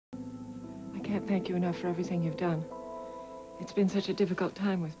can't thank you enough for everything you've done. It's been such a difficult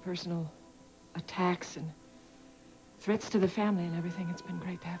time with personal attacks and threats to the family and everything. It's been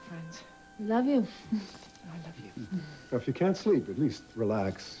great to have friends. Love you. I love you. Now, if you can't sleep, at least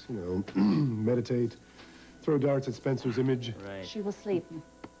relax, you know, meditate, throw darts at Spencer's image. Right. She will sleep.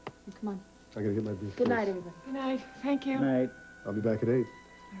 Come on. I gotta get my briefcase. Good night, everybody. Good night. Thank you. Good night. I'll be back at 8. All right.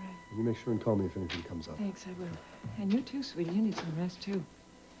 You make sure and call me if anything comes up. Thanks, I will. And you too, sweetie. You need some rest, too.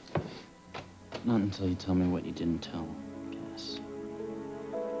 Not until you tell me what you didn't tell Cass.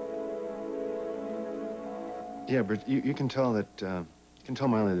 Yeah, but you can tell that, you can tell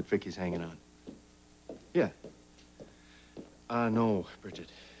Miley that Vicky's hanging on. Yeah. No,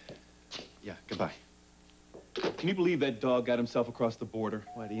 Bridget. Yeah, goodbye. Can you believe that dog got himself across the border?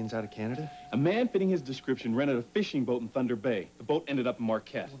 What, Ian's out of Canada? A man fitting his description rented a fishing boat in Thunder Bay. The boat ended up in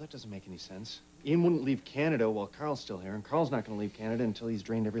Marquette. Well, that doesn't make any sense. Ian wouldn't leave Canada while Carl's still here, and Carl's not going to leave Canada until he's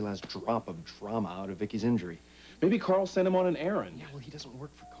drained every last drop of drama out of Vicky's injury. Maybe Carl sent him on an errand. Yeah, well, he doesn't work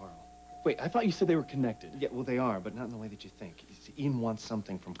for Carl. Wait, I thought you said they were connected. Yeah, well, they are, but not in the way that you think. You see, Ian wants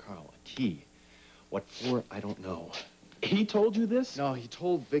something from Carl, a key. What for, I don't know. He told you this? No, he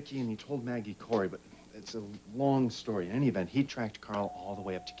told Vicky and he told Maggie Cory, but it's a long story. In any event, he tracked Carl all the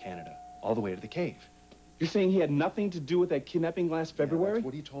way up to Canada, all the way to the cave. You're saying he had nothing to do with that kidnapping last February? Yeah, that's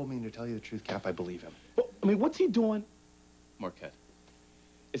what he told me, and to tell you the truth, Cap, I believe him. Well, I mean, what's he doing? Marquette.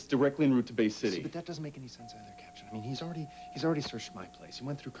 It's directly en route to Bay City. See, but that doesn't make any sense either, Captain. I mean, he's already searched my place. He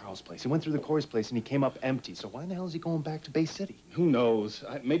went through Carl's place. He went through the Cory's place, and he came up empty. So why in the hell is he going back to Bay City? Who knows?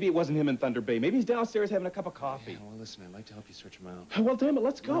 Maybe it wasn't him in Thunder Bay. Maybe he's downstairs having a cup of coffee. Yeah, well, listen, I'd like to help you search him out. Well, damn it,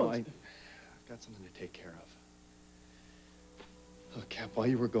 let's go. No, I've got something to take care of. Look, Cap, while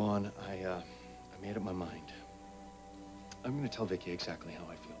you were gone, I made up my mind. I'm going to tell Vicky exactly how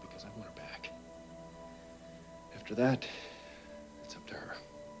I feel because I want her back. After that, it's up to her.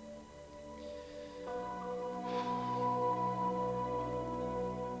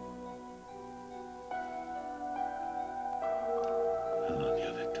 I love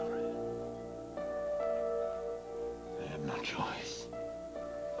you, Victoria. I have no choice.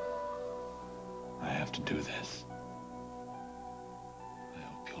 I have to do this. I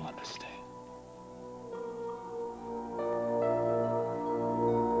hope you'll understand.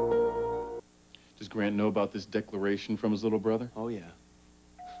 Does Grant know about this declaration from his little brother? Oh, yeah.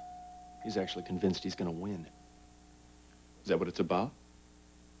 He's actually convinced he's going to win. Is that what it's about?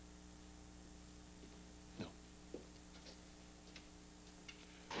 No.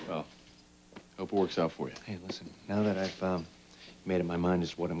 Well, hope it works out for you. Hey, listen, now that I've made up my mind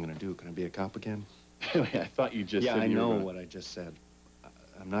as to what I'm going to do, can I be a cop again? I thought you just yeah, said I you were know gonna... what I just said.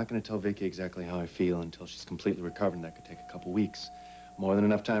 I'm not going to tell Vicky exactly how I feel until she's completely recovered, and that could take a couple weeks. More than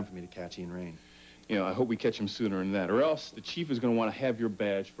enough time for me to catch Ian Rain. You know, I hope we catch him sooner than that, or else the chief is going to want to have your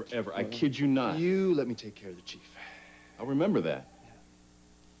badge forever. I kid you not. You let me take care of the chief. I'll remember that. Yeah.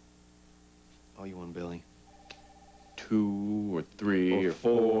 Oh, you won, Billy? 2 or 3 or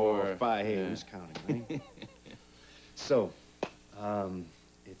 4 or 5. Hey, yeah. who's counting, right? So,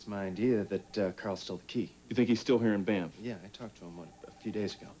 it's my idea that Carl's still the key. You think he's still here in Banff? Yeah, I talked to him, a few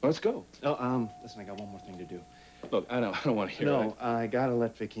days ago. Let's go. Oh, listen, I got one more thing to do. Look, I don't want to hear it. No, I gotta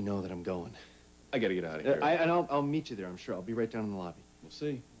let Vicky know that I'm going. I gotta get out of here. I'll meet you there, I'm sure. I'll be right down in the lobby. We'll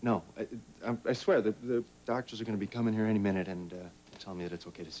see. No, I swear, the doctors are gonna be coming here any minute and tell me that it's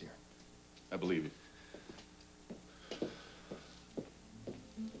okay to see her. I believe you.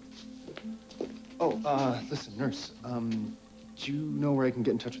 Oh, listen, nurse, do you know where I can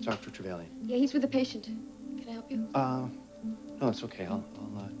get in touch with Dr. Trevelyan? Yeah, he's with the patient. Can I help you? No, it's okay. I'll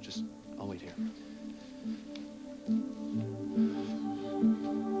wait here.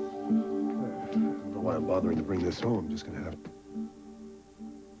 I don't know why I'm bothering to bring this home. I'm just gonna have...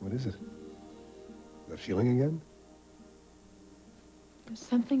 What is it? That feeling again?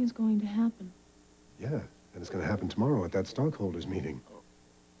 Something is going to happen. Yeah, and it's gonna happen tomorrow at that stockholders meeting.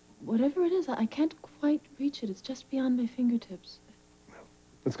 Whatever it is, I can't quite reach it. It's just beyond my fingertips. Well,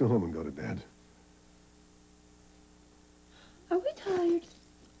 let's go home and go to bed. Are we tired?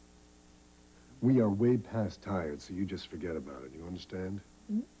 We are way past tired, so you just forget about it. You understand?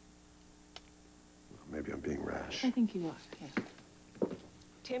 Hmm? Well, maybe I'm being rash. I think you are, yeah.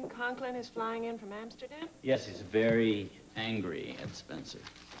 Tim Conklin is flying in from Amsterdam? Yes, he's very angry at Spencer.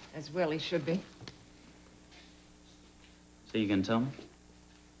 As well he should be. So you can tell me?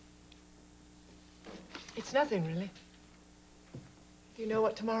 It's nothing, really. Do you know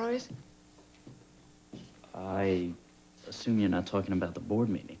what tomorrow is? I assume you're not talking about the board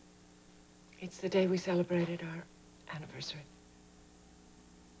meeting. It's the day we celebrated our anniversary.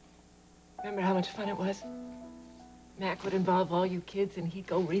 Remember how much fun it was? Mac would involve all you kids, and he'd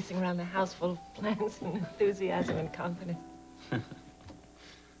go racing around the house full of plans and enthusiasm and confidence. But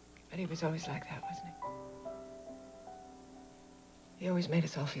he was always like that, wasn't he? He always made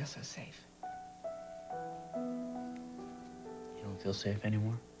us all feel so safe. You don't feel safe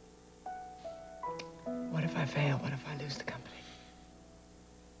anymore? What if I fail? What if I lose the company?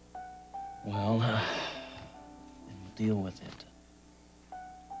 Well, then we'll deal with it.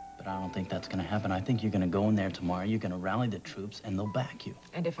 But I don't think that's gonna happen. I think you're gonna go in there tomorrow, you're gonna rally the troops, and they'll back you.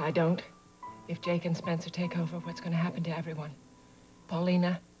 And if I don't? If Jake and Spencer take over, what's gonna happen to everyone?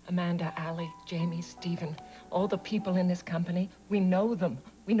 Paulina, Amanda, Allie, Jamie, Stephen, all the people in this company, we know them.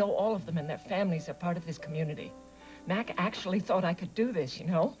 We know all of them, and their families are part of this community. Mac actually thought I could do this, you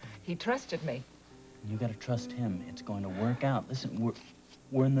know? He trusted me. You gotta trust him. It's going to work out. Listen,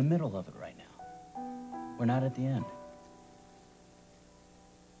 we're in the middle of it right now. We're not at the end.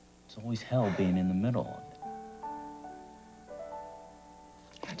 It's always hell being in the middle of it.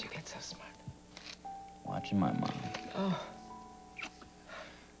 How'd you get so smart? Watching my mom. Oh.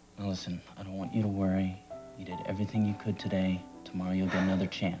 Now listen, I don't want you to worry. You did everything you could today. Tomorrow you'll get another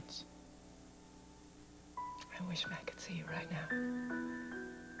chance. I wish Mac could see you right now.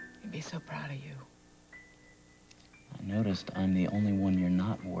 He'd be so proud of you. I noticed I'm the only one you're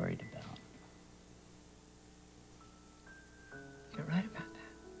not worried about. You're right about that.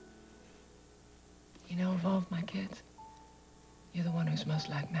 You know, of all of my kids, you're the one who's most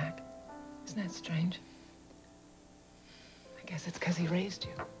like Mac. Isn't that strange? I guess it's because he raised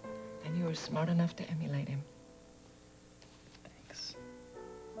you, and you were smart enough to emulate him. Thanks.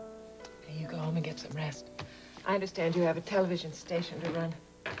 Now you go home and get some rest. I understand you have a television station to run.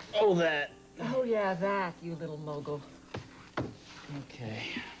 Oh, that. Oh, yeah, that, you little mogul. Okay.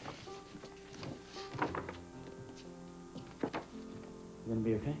 You gonna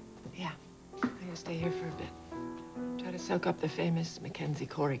be okay? Yeah, I'm gonna stay here for a bit. Try to soak up the famous Mackenzie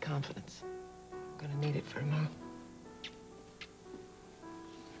Cory confidence. I'm gonna need it for tomorrow.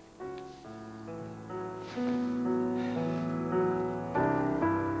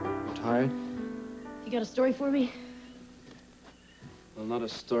 Tired? You got a story for me? Well, not a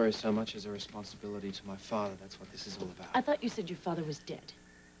story so much as a responsibility to my father. That's what this is all about. I thought you said your father was dead.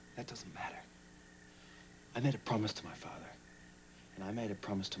 That doesn't matter. I made a promise to my father, and I made a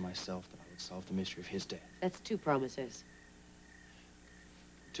promise to myself that I would solve the mystery of his death. That's 2 promises.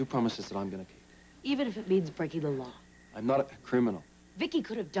 2 promises that I'm gonna keep. Even if it means breaking the law. I'm not a criminal. Vicky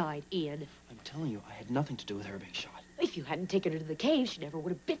could have died, Ian. I'm telling you, I had nothing to do with her being shot. If you hadn't taken her to the cave, she never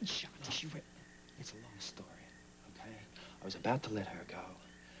would have been shot. It's a long story, okay? I was about to let her go,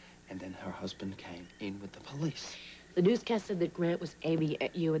 and then her husband came in with the police. The newscast said that Grant was aiming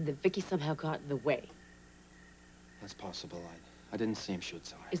at you and that Vicky somehow got in the way. That's possible. I didn't see him shoot,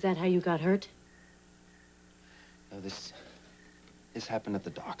 so Is that how you got hurt? No, this happened at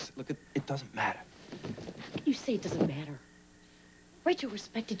the docks. Look, it doesn't matter. You say it doesn't matter. Rachel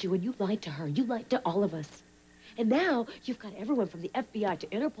respected you and you lied to her. You lied to all of us. And now you've got everyone from the FBI to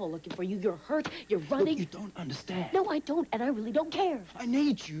Interpol looking for you. You're hurt. You're running. Look, you don't understand. No, I don't, and I really don't care. I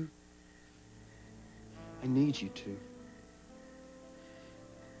need you. I need you to.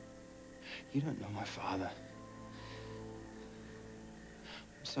 You don't know my father.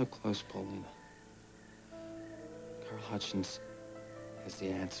 I'm so close, Paulina. Carl Hutchins has the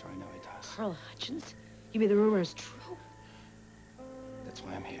answer. I know he does. Carl Hutchins? You mean the rumor is true? That's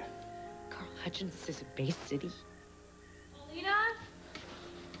why I'm here. Carl Hutchins is in Bay City? Paulina?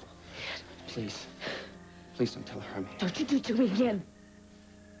 Please. Please don't tell her I'm here. Don't you do it to me again.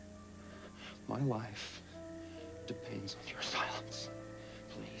 My life depends on your silence.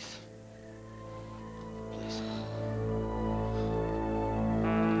 Please. Please.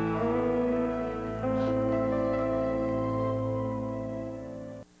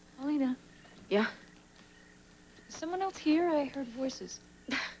 Paulina? Yeah? Is someone else here? I heard voices.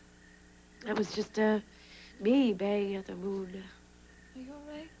 That was just, me banging at the moon. Are you all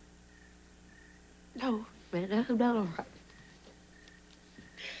right? No, man, I'm not all right.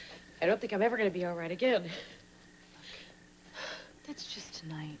 I don't think I'm ever gonna be all right again. That's just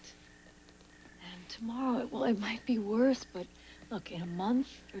tonight. And tomorrow, well, it might be worse, but look, in a month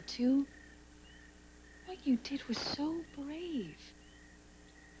or 2, what you did was so brave.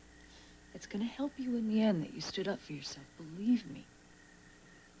 It's gonna help you in the end that you stood up for yourself, believe me.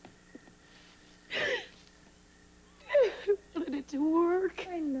 I wanted it to work.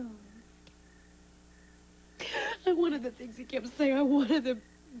 I know. I wanted the things he kept saying. I wanted the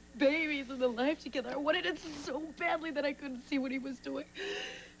babies and the life together. I wanted it so badly that I couldn't see what he was doing.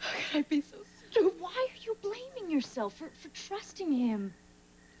 How could I be so stupid? Why are you blaming yourself for trusting him?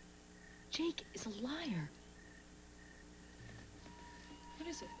 Jake is a liar. What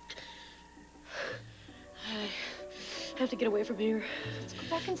is it? I have to get away from here. Let's go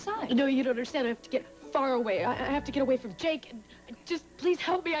back inside. No, you don't understand. I have to get far away. I have to get away from Jake. And just please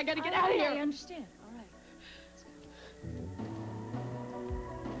help me. I gotta get out of here. I understand.